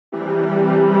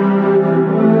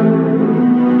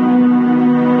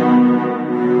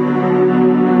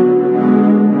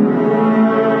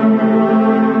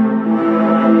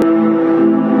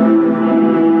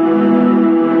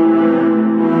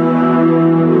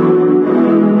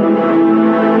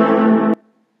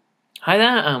Hi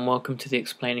there, and welcome to the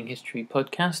Explaining History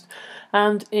podcast.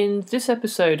 And in this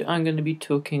episode, I'm going to be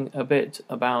talking a bit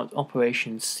about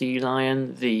Operation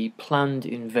Sealion, the planned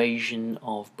invasion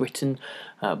of Britain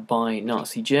by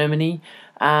Nazi Germany,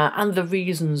 and the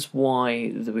reasons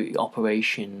why the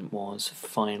operation was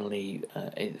finally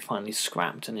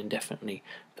scrapped and indefinitely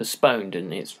postponed,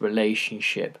 and its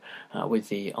relationship with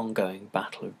the ongoing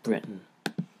Battle of Britain.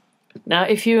 Now,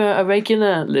 if you're a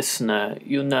regular listener,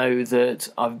 you'll know that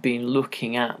I've been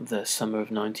looking at the summer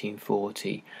of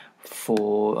 1940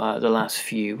 for the last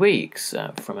few weeks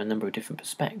from a number of different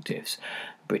perspectives: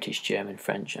 British, German,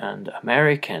 French, and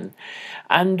American.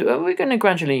 And we're going to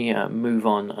gradually move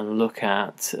on and look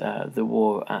at the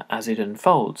war as it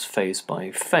unfolds, phase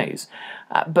by phase.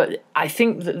 But I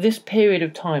think that this period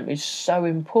of time is so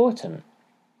important,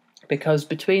 because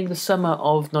between the summer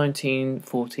of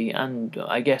 1940 and,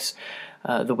 I guess,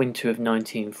 the winter of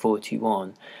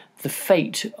 1941, the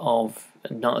fate of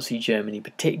Nazi Germany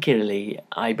particularly,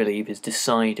 I believe, is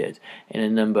decided in a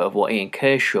number of what Ian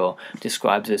Kershaw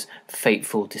describes as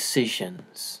fateful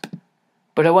decisions.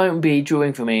 But I won't be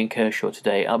drawing from Ian Kershaw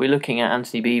today. I'll be looking at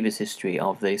Anthony Beevor's history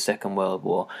of the Second World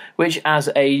War, which as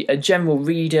a general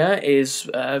reader is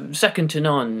second to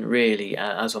none, really,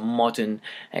 as a modern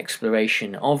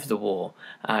exploration of the war.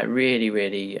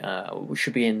 Really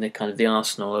should be in the kind of the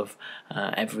arsenal of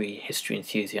every history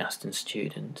enthusiast and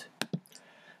student.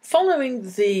 Following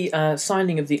the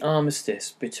signing of the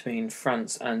armistice between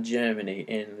France and Germany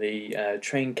in the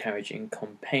train carriage in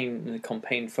the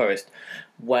Compiègne forest,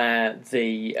 where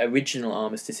the original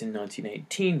armistice in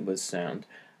 1918 was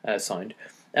signed,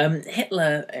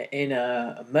 Hitler, in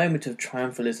a moment of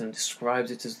triumphalism,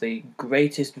 describes it as the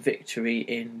greatest victory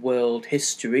in world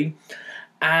history,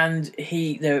 and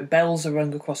the bells are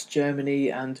rung across Germany,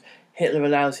 and Hitler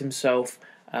allows himself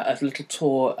a little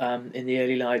tour in the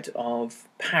early light of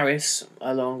Paris,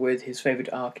 along with his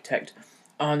favourite architect,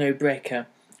 Arno Breker.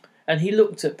 And he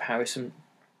looked at Paris, and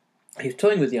he was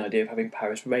toying with the idea of having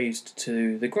Paris razed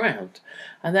to the ground.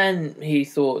 And then he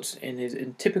thought,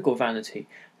 in typical vanity,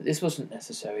 that this wasn't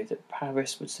necessary, that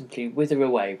Paris would simply wither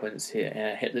away once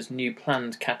Hitler's new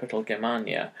planned capital,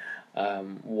 Germania,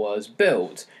 was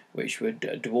built, which would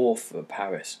dwarf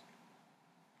Paris.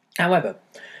 However,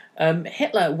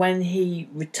 Hitler, when he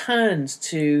returns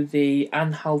to the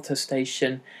Anhalter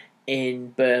station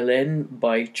in Berlin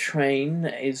by train,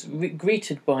 is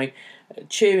greeted by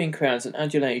cheering crowds and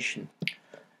adulation.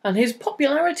 And his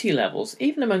popularity levels,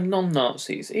 even among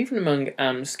non-Nazis, even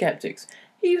among skeptics,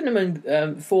 even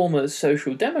among former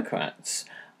Social Democrats,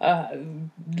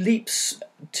 leaps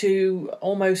to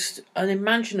almost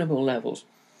unimaginable levels.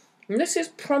 And this is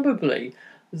probably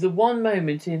the one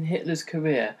moment in Hitler's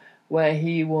career where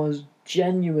he was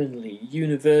genuinely,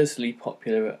 universally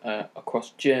popular across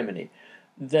Germany.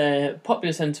 The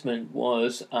popular sentiment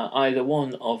was either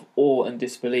one of awe and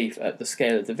disbelief at the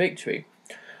scale of the victory,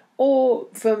 or,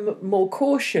 from more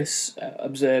cautious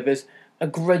observers, a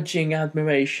grudging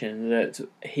admiration that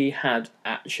he had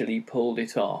actually pulled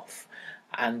it off.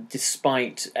 And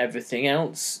despite everything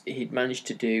else, he'd managed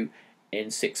to do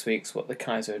in 6 weeks what the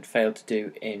Kaiser had failed to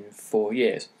do in 4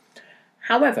 years.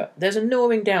 However, there's a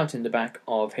gnawing doubt in the back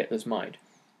of Hitler's mind.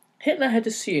 Hitler had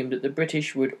assumed that the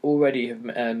British would already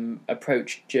have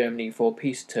approached Germany for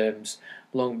peace terms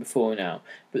long before now,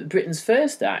 but Britain's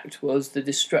first act was the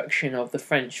destruction of the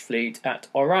French fleet at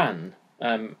Oran,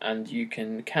 and you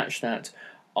can catch that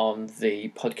on the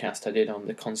podcast I did on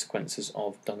the consequences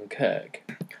of Dunkirk.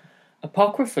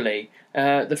 Apocryphally,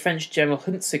 the French General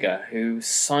Hunziker, who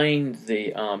signed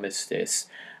the armistice,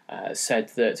 said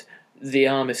that the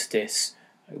armistice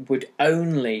would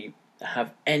only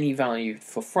have any value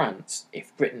for France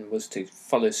if Britain was to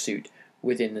follow suit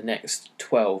within the next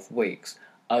 12 weeks.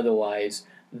 Otherwise,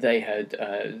 they had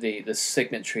the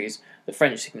signatories, the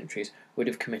French signatories, would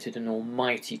have committed an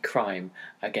almighty crime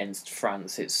against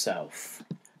France itself.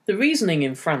 The reasoning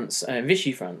in France,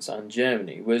 Vichy France and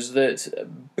Germany, was that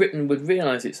Britain would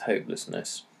realise its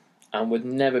hopelessness and would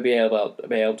never be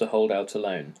able to hold out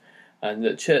alone, and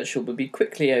that Churchill would be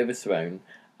quickly overthrown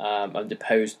and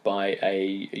deposed by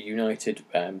a united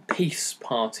peace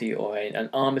party or an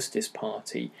armistice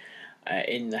party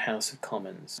in the House of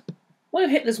Commons. One of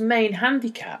Hitler's main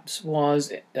handicaps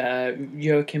was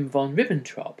Joachim von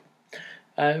Ribbentrop.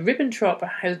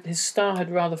 Ribbentrop, his star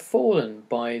had rather fallen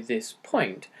by this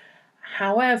point.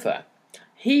 However,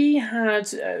 he had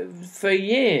for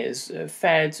years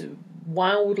fed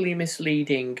wildly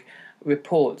misleading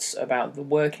reports about the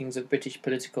workings of British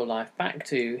political life back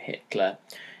to Hitler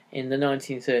in the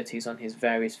 1930s on his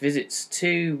various visits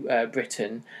to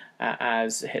Britain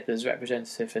as Hitler's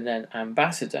representative and then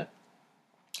ambassador.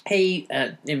 He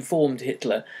informed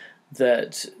Hitler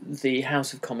that the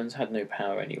House of Commons had no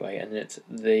power anyway, and that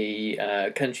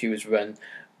the country was run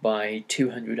by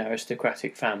 200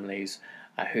 aristocratic families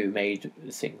who made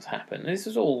things happen. This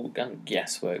was all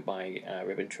guesswork by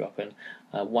Ribbentrop, and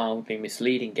wildly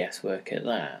misleading guesswork at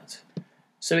that.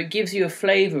 So it gives you a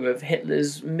flavour of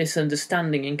Hitler's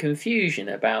misunderstanding and confusion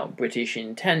about British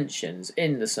intentions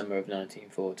in the summer of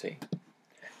 1940.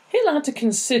 Hitler had to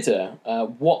consider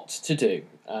what to do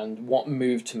and what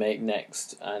move to make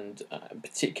next, and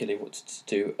particularly what to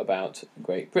do about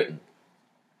Great Britain.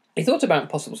 He thought about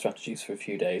possible strategies for a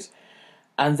few days,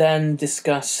 and then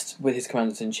discussed with his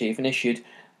commanders-in-chief and issued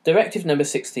Directive Number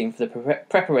 16 for the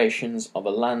preparations of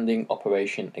a landing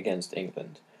operation against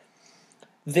England.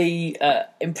 The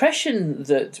impression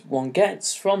that one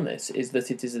gets from this is that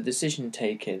it is a decision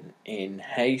taken in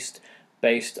haste,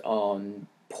 based on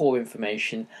poor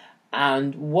information,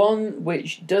 and one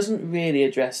which doesn't really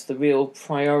address the real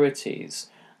priorities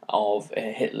of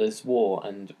Hitler's war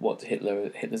and what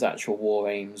Hitler's actual war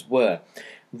aims were.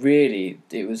 Really,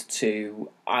 it was to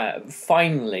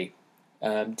finally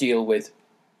deal with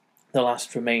the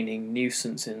last remaining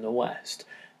nuisance in the West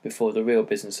before the real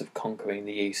business of conquering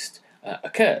the East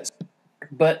occurs.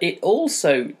 But it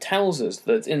also tells us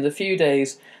that in the few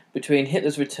days between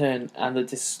Hitler's return and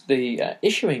the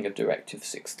issuing of Directive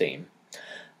 16,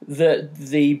 that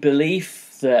the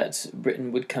belief that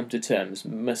Britain would come to terms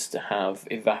must have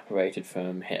evaporated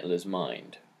from Hitler's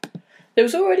mind. There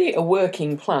was already a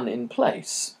working plan in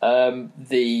place,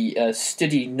 the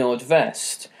Study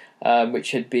Nordwest,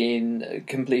 which had been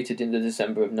completed in the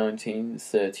December of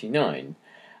 1939.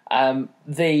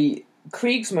 The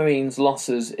Kriegsmarine's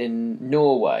losses in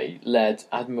Norway led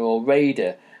Admiral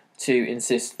Raeder to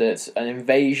insist that an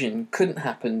invasion couldn't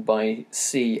happen by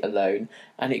sea alone,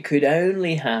 and it could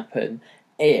only happen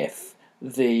if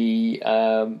the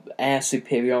air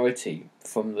superiority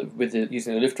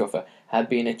using the Luftwaffe had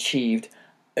been achieved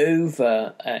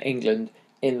over England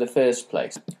in the first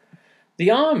place.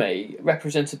 The army,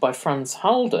 represented by Franz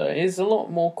Halder, is a lot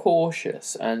more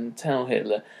cautious and tell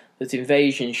Hitler that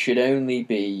invasion should only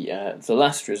be the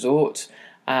last resort,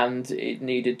 and it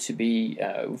needed to be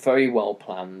very well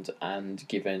planned and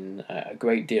given a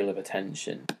great deal of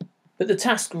attention. But the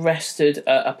task rested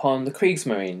upon the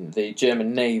Kriegsmarine, the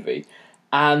German Navy,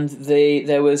 and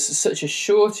there was such a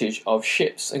shortage of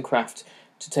ships and craft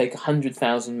to take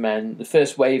 100,000 men, the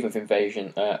first wave of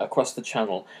invasion, across the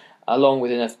Channel, along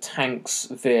with enough tanks,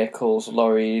 vehicles,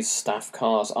 lorries, staff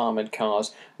cars, armoured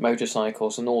cars,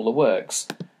 motorcycles, and all the works.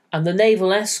 And the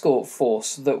naval escort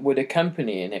force that would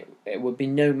accompany it would be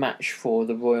no match for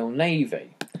the Royal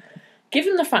Navy.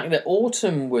 Given the fact that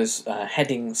autumn was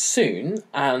heading soon,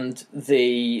 and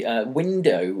the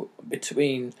window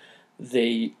between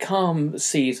the calm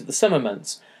seas of the summer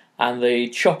months and the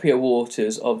choppier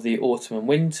waters of the autumn and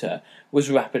winter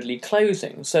was rapidly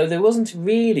closing, so there wasn't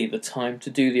really the time to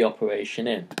do the operation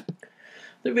in.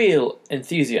 The real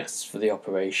enthusiasts for the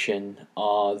operation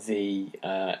are the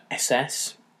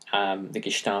SS, the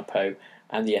Gestapo,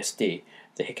 and the SD,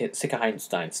 the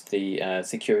Sicherheitsdienst, the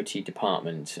security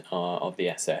department of the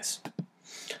SS.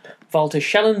 Walter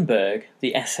Schellenberg,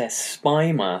 the SS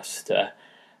spymaster,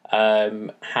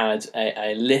 had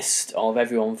a list of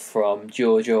everyone from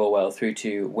George Orwell through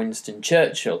to Winston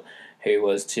Churchill, who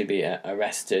was to be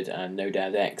arrested and no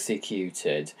doubt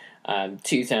executed,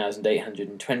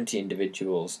 2,820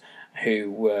 individuals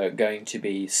who were going to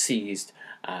be seized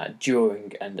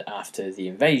during and after the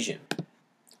invasion.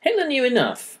 Hitler knew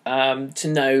enough to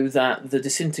know that the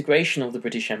disintegration of the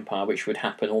British Empire, which would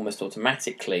happen almost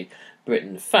automatically,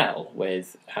 Britain fell,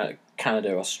 with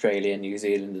Canada, Australia, New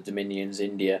Zealand, the Dominions,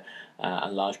 India,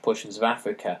 and large portions of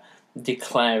Africa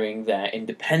declaring their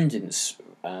independence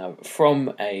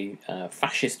from a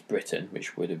fascist Britain,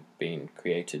 which would have been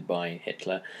created by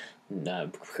Hitler,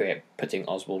 putting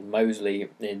Oswald Mosley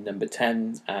in number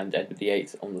 10 and Edward VIII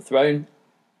on the throne,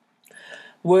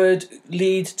 would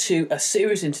lead to a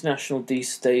serious international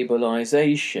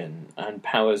destabilisation, and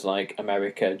powers like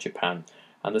America, Japan,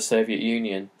 and the Soviet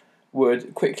Union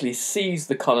would quickly seize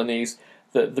the colonies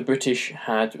that the British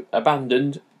had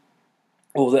abandoned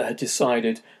or that had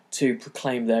decided to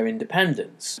proclaim their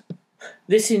independence.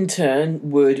 This in turn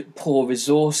would pour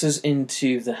resources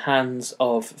into the hands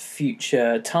of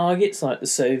future targets like the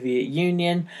Soviet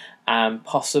Union and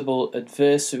possible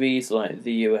adversaries like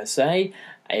the USA.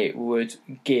 It would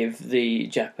give the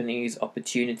Japanese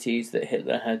opportunities that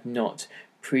Hitler had not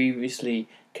previously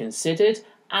considered,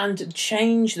 and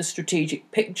change the strategic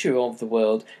picture of the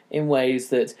world in ways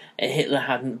that Hitler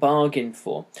hadn't bargained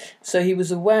for. So he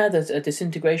was aware that a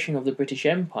disintegration of the British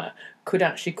Empire could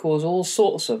actually cause all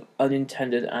sorts of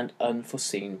unintended and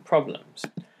unforeseen problems.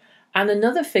 And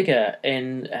another figure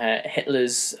in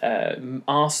Hitler's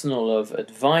arsenal of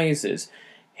advisors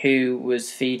who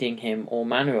was feeding him all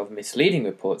manner of misleading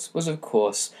reports was, of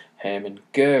course, Hermann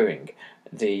Goering,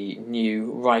 the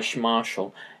new Reich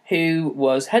Marshal, who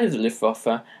was head of the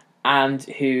Luftwaffe and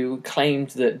who claimed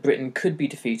that Britain could be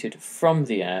defeated from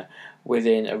the air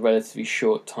within a relatively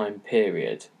short time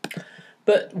period.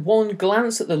 But one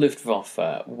glance at the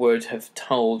Luftwaffe would have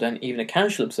told, and even a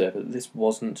casual observer, that this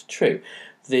wasn't true.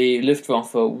 The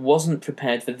Luftwaffe wasn't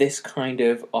prepared for this kind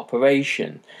of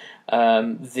operation.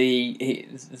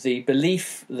 The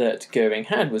belief that Goering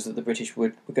had was that the British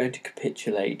were going to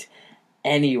capitulate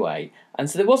anyway, and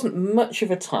so there wasn't much of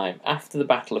a time after the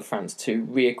Battle of France to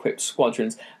re-equip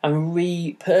squadrons and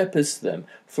repurpose them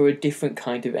for a different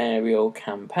kind of aerial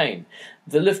campaign.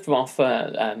 The Luftwaffe,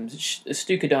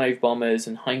 Stuka dive bombers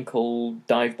and Heinkel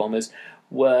dive bombers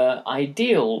were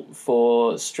ideal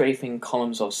for strafing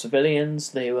columns of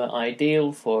civilians. They were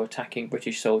ideal for attacking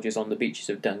British soldiers on the beaches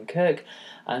of Dunkirk,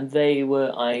 and they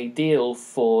were ideal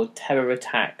for terror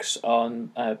attacks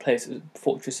on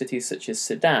fortress cities such as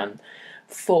Sedan.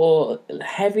 For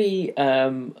heavy,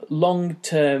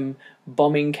 long-term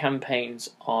bombing campaigns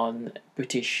on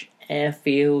British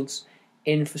airfields,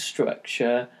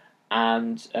 infrastructure,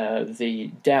 and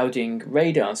the Dowding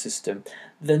radar system,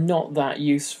 they're not that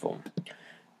useful,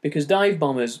 because dive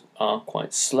bombers are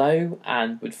quite slow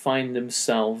and would find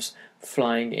themselves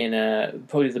flying in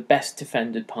probably the best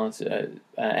defended part of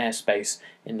airspace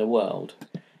in the world.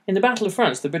 In the Battle of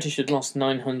France, the British had lost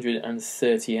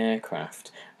 930 aircraft.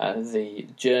 The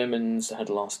Germans had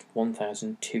lost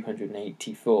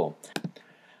 1,284.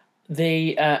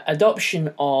 The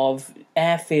adoption of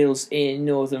airfields in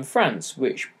northern France,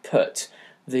 which put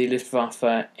the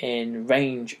Luftwaffe in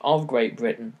range of Great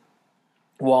Britain,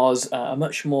 was a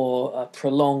much more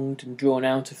prolonged and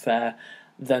drawn-out affair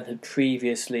than had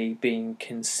previously been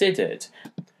considered.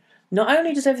 Not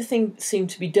only does everything seem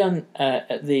to be done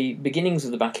at the beginnings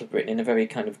of the Battle of Britain in a very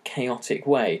kind of chaotic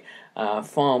way,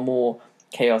 far more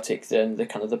chaotic than the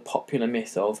kind of the popular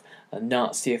myth of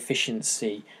Nazi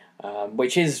efficiency,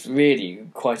 which is really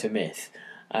quite a myth,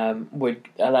 would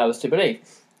allow us to believe.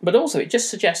 But also it just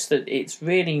suggests that it's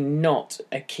really not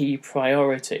a key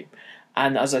priority.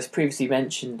 And as I previously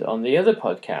mentioned on the other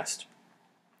podcast,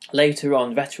 later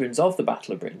on veterans of the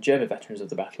Battle of Britain, German veterans of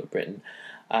the Battle of Britain,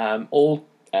 all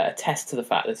attest to the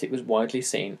fact that it was widely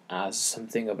seen as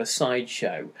something of a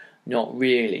sideshow, not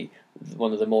really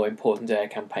one of the more important air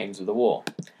campaigns of the war.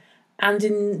 And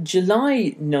in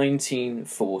July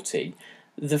 1940,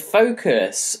 the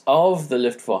focus of the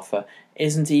Luftwaffe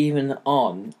isn't even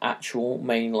on actual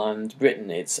mainland Britain,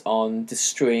 it's on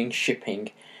destroying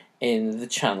shipping in the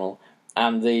Channel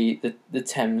and the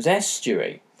Thames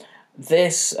estuary.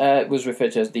 This was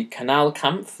referred to as the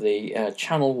Kanalkampf, the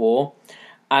Channel War,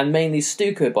 and mainly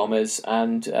Stuka bombers,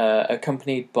 and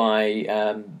accompanied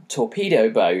by torpedo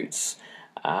boats,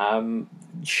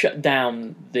 shut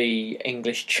down the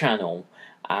English Channel,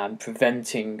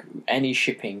 preventing any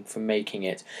shipping from making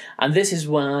it. And this is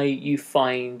why you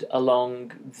find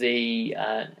along the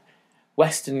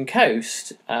western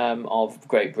coast of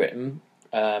Great Britain,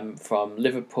 from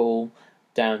Liverpool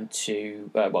down to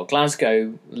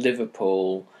Glasgow,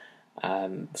 Liverpool,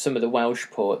 some of the Welsh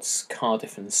ports,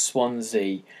 Cardiff and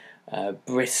Swansea,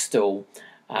 Bristol,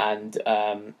 and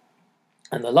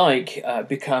the like,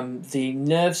 become the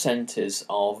nerve centres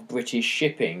of British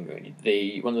shipping.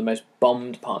 One of the most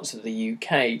bombed parts of the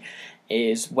UK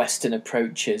is western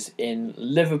approaches in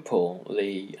Liverpool,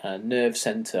 the nerve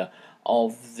centre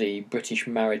of the British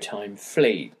maritime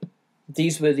fleet.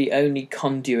 These were the only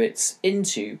conduits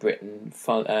into Britain,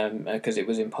 because it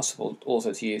was impossible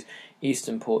also to use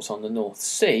eastern ports on the North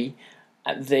Sea.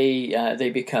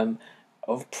 They become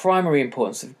of primary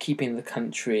importance of keeping the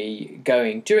country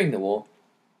going during the war,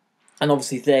 and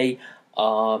obviously they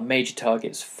are major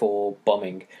targets for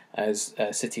bombing, as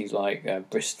cities like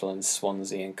Bristol and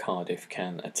Swansea and Cardiff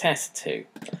can attest to.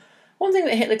 One thing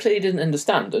that Hitler clearly didn't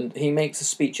understand, and he makes a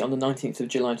speech on the 19th of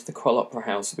July to the Kroll Opera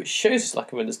House, which shows his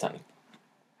lack of understanding,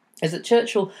 is that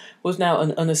Churchill was now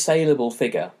an unassailable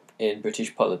figure in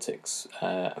British politics,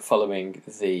 following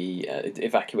the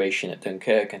evacuation at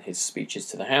Dunkirk and his speeches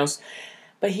to the House.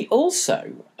 But he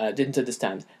also didn't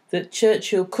understand that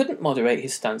Churchill couldn't moderate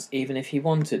his stance even if he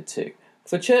wanted to.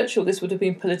 For Churchill, this would have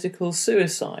been political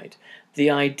suicide. The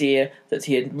idea that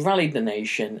he had rallied the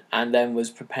nation and then was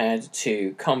prepared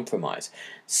to compromise.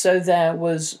 So there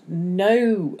was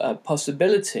no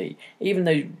possibility, even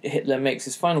though Hitler makes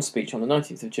his final speech on the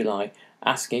 19th of July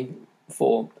asking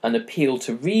for an appeal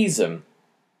to reason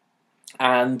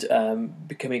and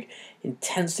becoming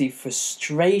intensely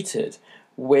frustrated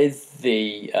with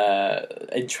the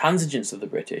intransigence of the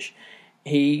British,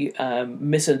 he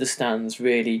misunderstands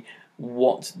really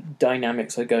what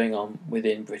dynamics are going on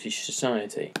within British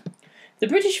society. The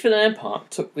British, for their part,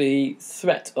 took the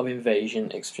threat of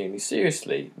invasion extremely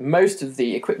seriously. Most of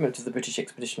the equipment of the British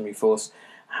Expeditionary Force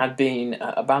had been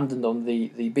abandoned on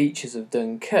the beaches of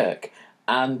Dunkirk,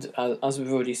 and as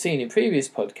we've already seen in previous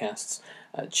podcasts,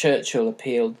 Churchill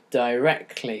appealed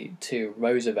directly to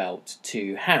Roosevelt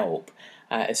to help,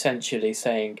 essentially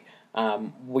saying,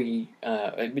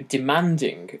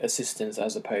 demanding assistance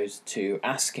as opposed to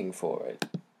asking for it.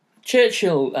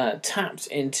 Churchill tapped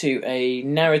into a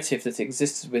narrative that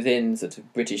existed within sort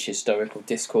of British historical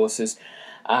discourses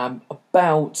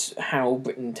about how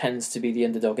Britain tends to be the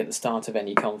underdog at the start of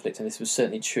any conflict, and this was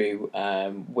certainly true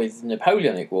with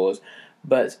Napoleonic Wars,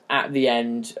 but at the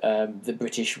end the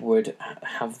British would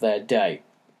have their day.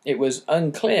 It was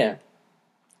unclear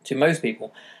to most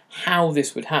people how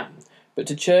this would happen, but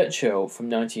to Churchill from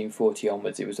 1940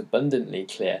 onwards it was abundantly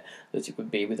clear that it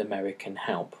would be with American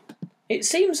help. It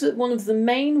seems that one of the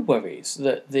main worries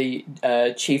that the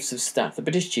Chiefs of Staff, the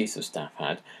British Chiefs of Staff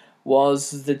had,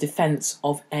 was the defence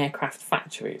of aircraft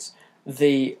factories.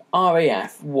 The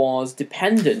RAF was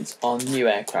dependent on new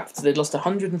aircraft. So they'd lost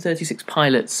 136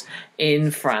 pilots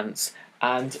in France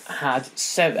and had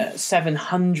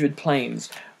 700 planes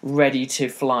ready to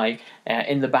fly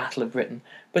in the Battle of Britain.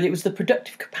 But it was the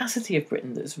productive capacity of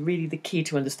Britain that's really the key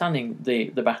to understanding the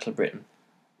Battle of Britain.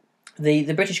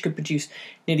 The British could produce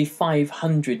nearly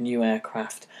 500 new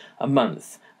aircraft a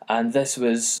month, and this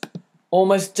was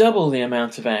almost double the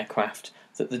amount of aircraft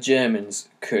that the Germans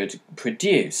could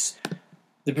produce.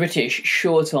 The British,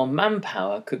 short on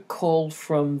manpower, could call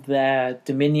from their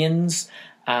dominions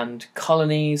and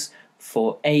colonies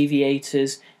for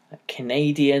aviators,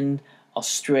 Canadian,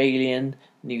 Australian,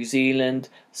 New Zealand,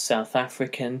 South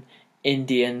African,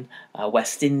 Indian,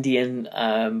 West Indian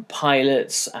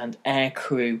pilots and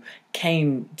aircrew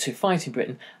came to fight in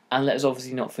Britain, and let's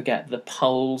obviously not forget the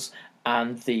Poles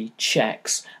and the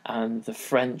Czechs and the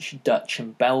French, Dutch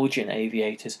and Belgian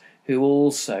aviators who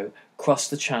also crossed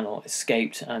the Channel,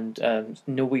 escaped, and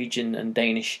Norwegian and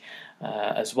Danish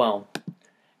as well.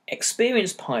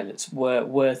 Experienced pilots were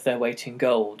worth their weight in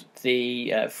gold.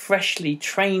 The freshly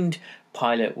trained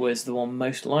pilot was the one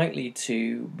most likely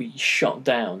to be shot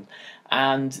down,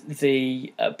 and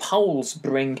the Poles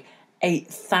bring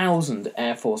 8,000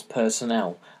 Air Force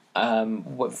personnel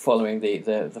following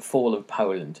the fall of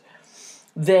Poland.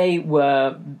 They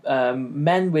were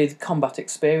men with combat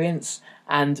experience,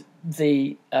 and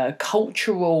the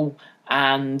cultural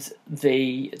and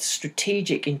the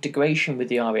strategic integration with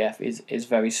the RAF is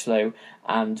very slow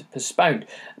and postponed.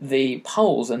 The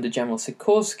Poles under General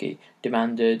Sikorski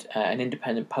demanded an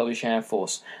independent Polish Air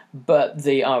Force, but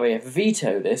the RAF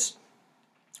veto this,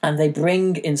 and they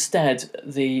bring instead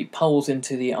the Poles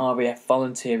into the RAF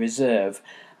Volunteer Reserve,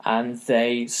 and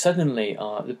they suddenly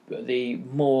are the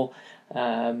more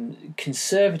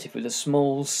conservative, with a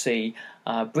small c,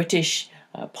 British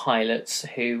pilots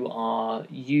who are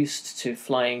used to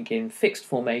flying in fixed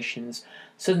formations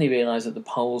suddenly realise that the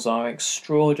Poles are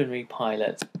extraordinary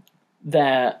pilots.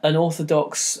 Their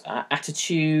unorthodox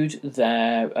attitude,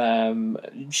 their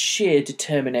sheer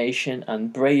determination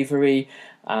and bravery,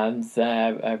 and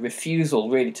their refusal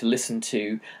really to listen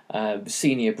to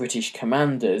senior British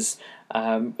commanders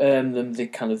earn them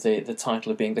the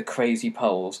title of being the crazy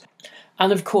Poles.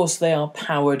 And of course they are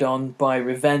powered on by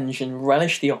revenge and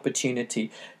relish the opportunity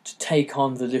to take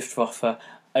on the Luftwaffe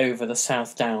over the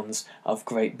South Downs of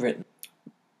Great Britain.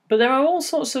 But there are all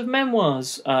sorts of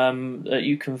memoirs that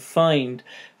you can find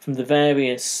from the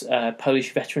various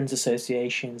Polish veterans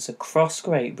associations across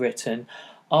Great Britain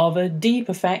of a deep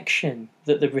affection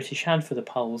that the British had for the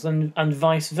Poles, and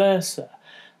vice versa.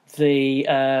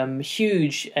 The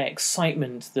huge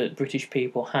excitement that British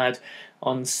people had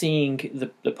on seeing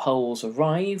the Poles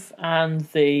arrive, and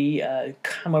the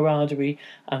camaraderie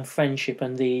and friendship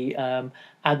and the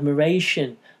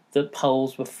admiration that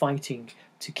Poles were fighting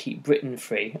to keep Britain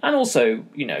free, and also,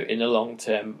 in the long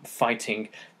term, fighting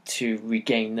to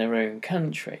regain their own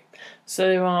country.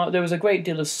 So there was a great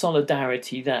deal of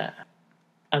solidarity there.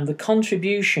 And the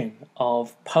contribution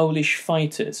of Polish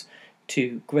fighters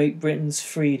to Great Britain's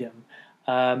freedom,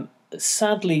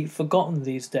 sadly forgotten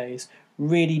these days,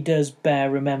 really does bear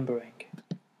remembering.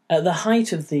 At the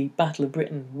height of the Battle of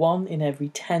Britain, 1 in every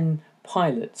 10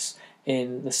 pilots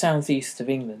in the southeast of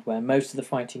England, where most of the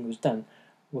fighting was done,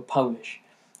 were Polish.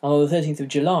 And on the 13th of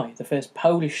July, the first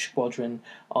Polish squadron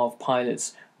of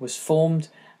pilots was formed,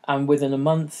 and within a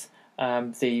month,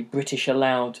 the British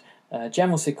allowed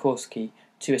General Sikorski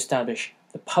to establish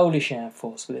the Polish Air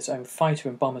Force with its own fighter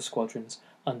and bomber squadrons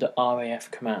under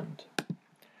RAF command.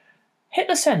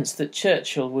 Hitler sensed that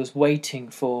Churchill was waiting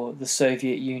for the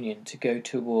Soviet Union to go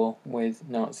to war with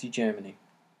Nazi Germany.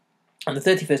 On the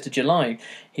 31st of July,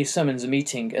 he summons a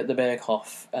meeting at the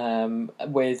Berghof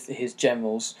with his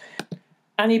generals,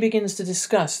 and he begins to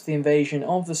discuss the invasion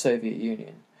of the Soviet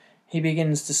Union. He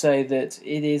begins to say that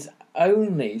it is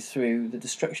only through the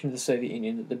destruction of the Soviet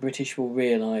Union that the British will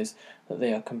realise that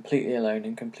they are completely alone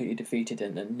and completely defeated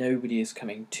and that nobody is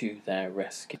coming to their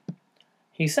rescue.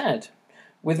 He said,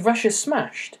 "With Russia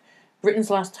smashed, Britain's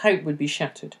last hope would be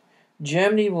shattered.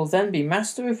 Germany will then be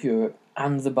master of Europe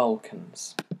and the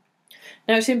Balkans."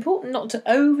 Now, it's important not to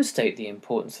overstate the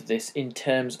importance of this in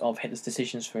terms of Hitler's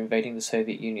decisions for invading the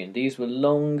Soviet Union. These were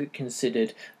long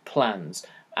considered plans,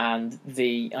 and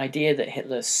the idea that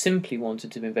Hitler simply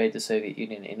wanted to invade the Soviet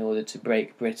Union in order to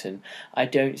break Britain, I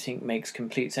don't think makes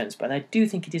complete sense, but I do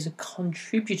think it is a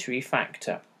contributory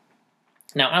factor.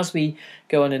 Now, as we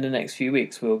go on in the next few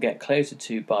weeks, we'll get closer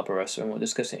to Barbarossa and we'll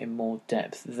discuss it in more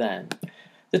depth then.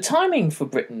 The timing for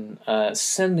Britain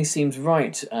certainly seems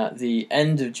right at the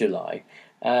end of July.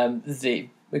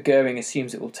 Goering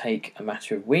assumes it will take a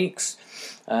matter of weeks.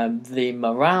 The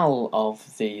morale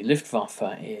of the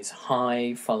Luftwaffe is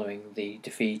high following the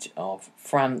defeat of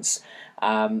France.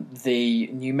 The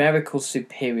numerical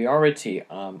superiority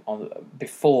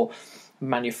before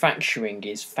manufacturing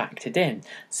is factored in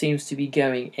seems to be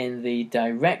going in the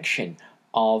direction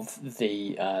of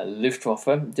the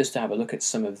Luftwaffe. Just to have a look at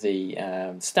some of the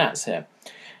stats here.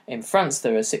 In France,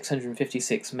 there are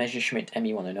 656 Messerschmitt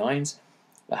Me-109s,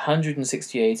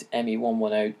 168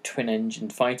 Me-110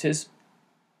 twin-engined fighters,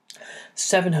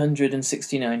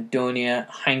 769 Dornier,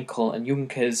 Heinkel and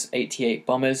Junkers 88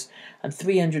 bombers, and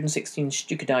 316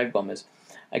 Stuka dive bombers,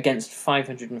 against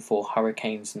 504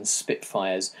 Hurricanes and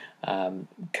Spitfires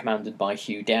commanded by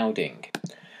Hugh Dowding.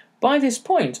 By this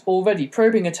point, already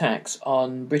probing attacks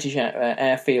on British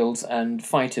airfields and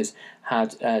fighters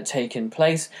had taken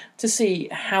place to see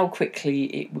how quickly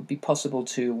it would be possible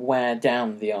to wear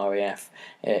down the RAF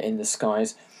in the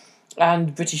skies.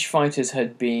 And British fighters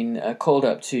had been called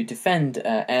up to defend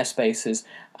airspaces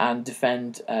and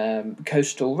defend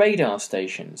coastal radar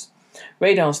stations.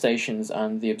 Radar stations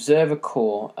and the observer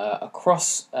corps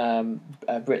across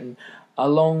Britain,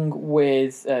 along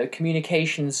with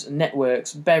communications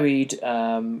networks, buried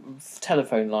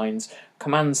telephone lines,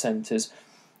 command centres,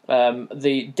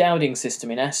 the Dowding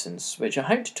system in essence, which I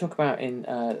hope to talk about in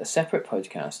a separate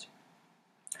podcast,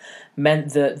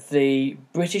 meant that the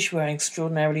British were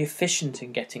extraordinarily efficient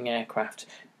in getting aircraft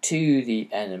to the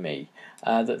enemy,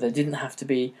 that there didn't have to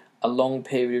be a long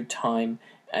period of time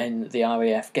in the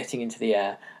RAF getting into the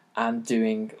air and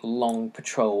doing long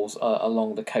patrols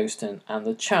along the coast and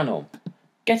the channel.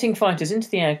 Getting fighters into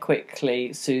the air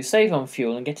quickly to save on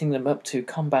fuel and getting them up to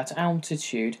combat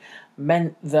altitude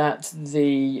meant that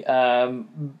the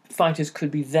fighters could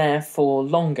be there for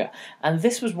longer. And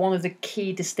this was one of the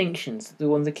key distinctions,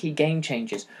 one of the key game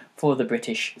changers for the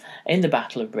British in the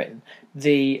Battle of Britain.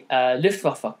 The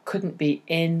Luftwaffe couldn't be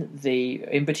in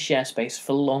British airspace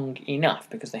for long enough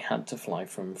because they had to fly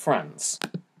from France.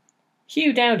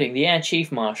 Hugh Dowding, the Air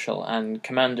Chief Marshal and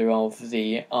commander of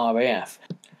the RAF,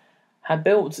 had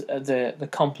built the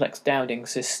complex Dowding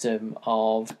system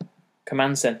of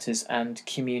command centres and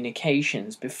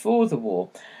communications before the war,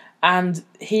 and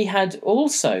he had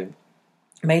also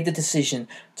made the decision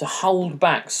to hold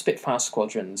back Spitfire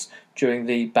squadrons during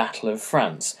the Battle of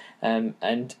France.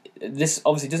 And this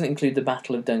obviously doesn't include the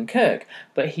Battle of Dunkirk,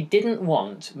 but he didn't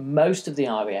want most of the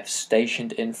RAF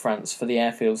stationed in France for the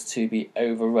airfields to be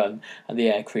overrun and the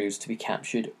aircrews to be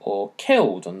captured or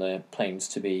killed and the planes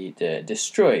to be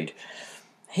destroyed.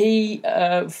 He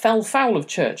fell foul of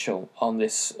Churchill on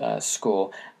this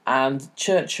score, and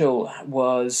Churchill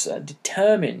was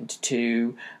determined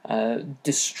to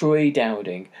destroy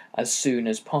Dowding as soon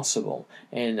as possible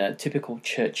in typical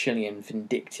Churchillian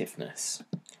vindictiveness.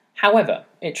 However,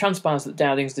 it transpires that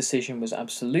Dowding's decision was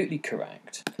absolutely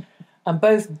correct, and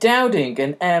both Dowding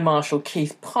and Air Marshal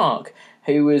Keith Park,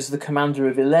 who was the commander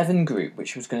of 11 Group,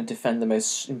 which was going to defend the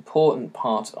most important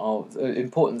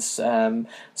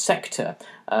sector,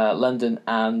 London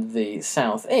and the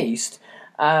South East,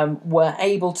 were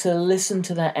able to listen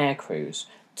to their air crews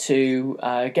to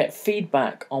get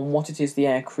feedback on what it is the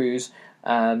air crews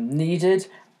needed,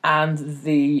 and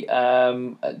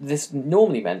this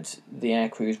normally meant the air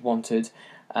crews wanted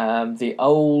the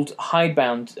old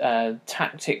hidebound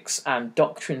tactics and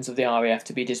doctrines of the RAF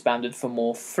to be disbanded for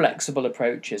more flexible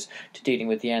approaches to dealing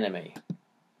with the enemy.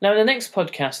 Now, in the next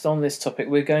podcast on this topic,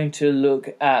 we're going to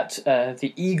look at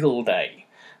the Eagle Day,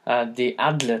 the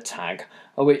Adler Tag,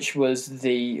 which was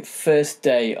the first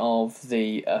day of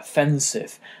the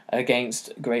offensive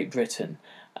against Great Britain.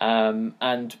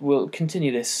 And we'll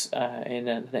continue this in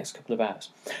the next couple of hours.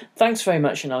 Thanks very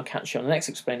much, and I'll catch you on the next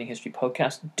Explaining History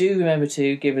podcast. Do remember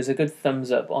to give us a good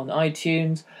thumbs up on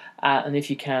iTunes, and if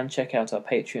you can, check out our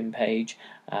Patreon page,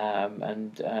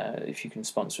 and if you can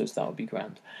sponsor us, that would be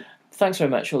grand. Thanks very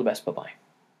much. All the best. Bye-bye.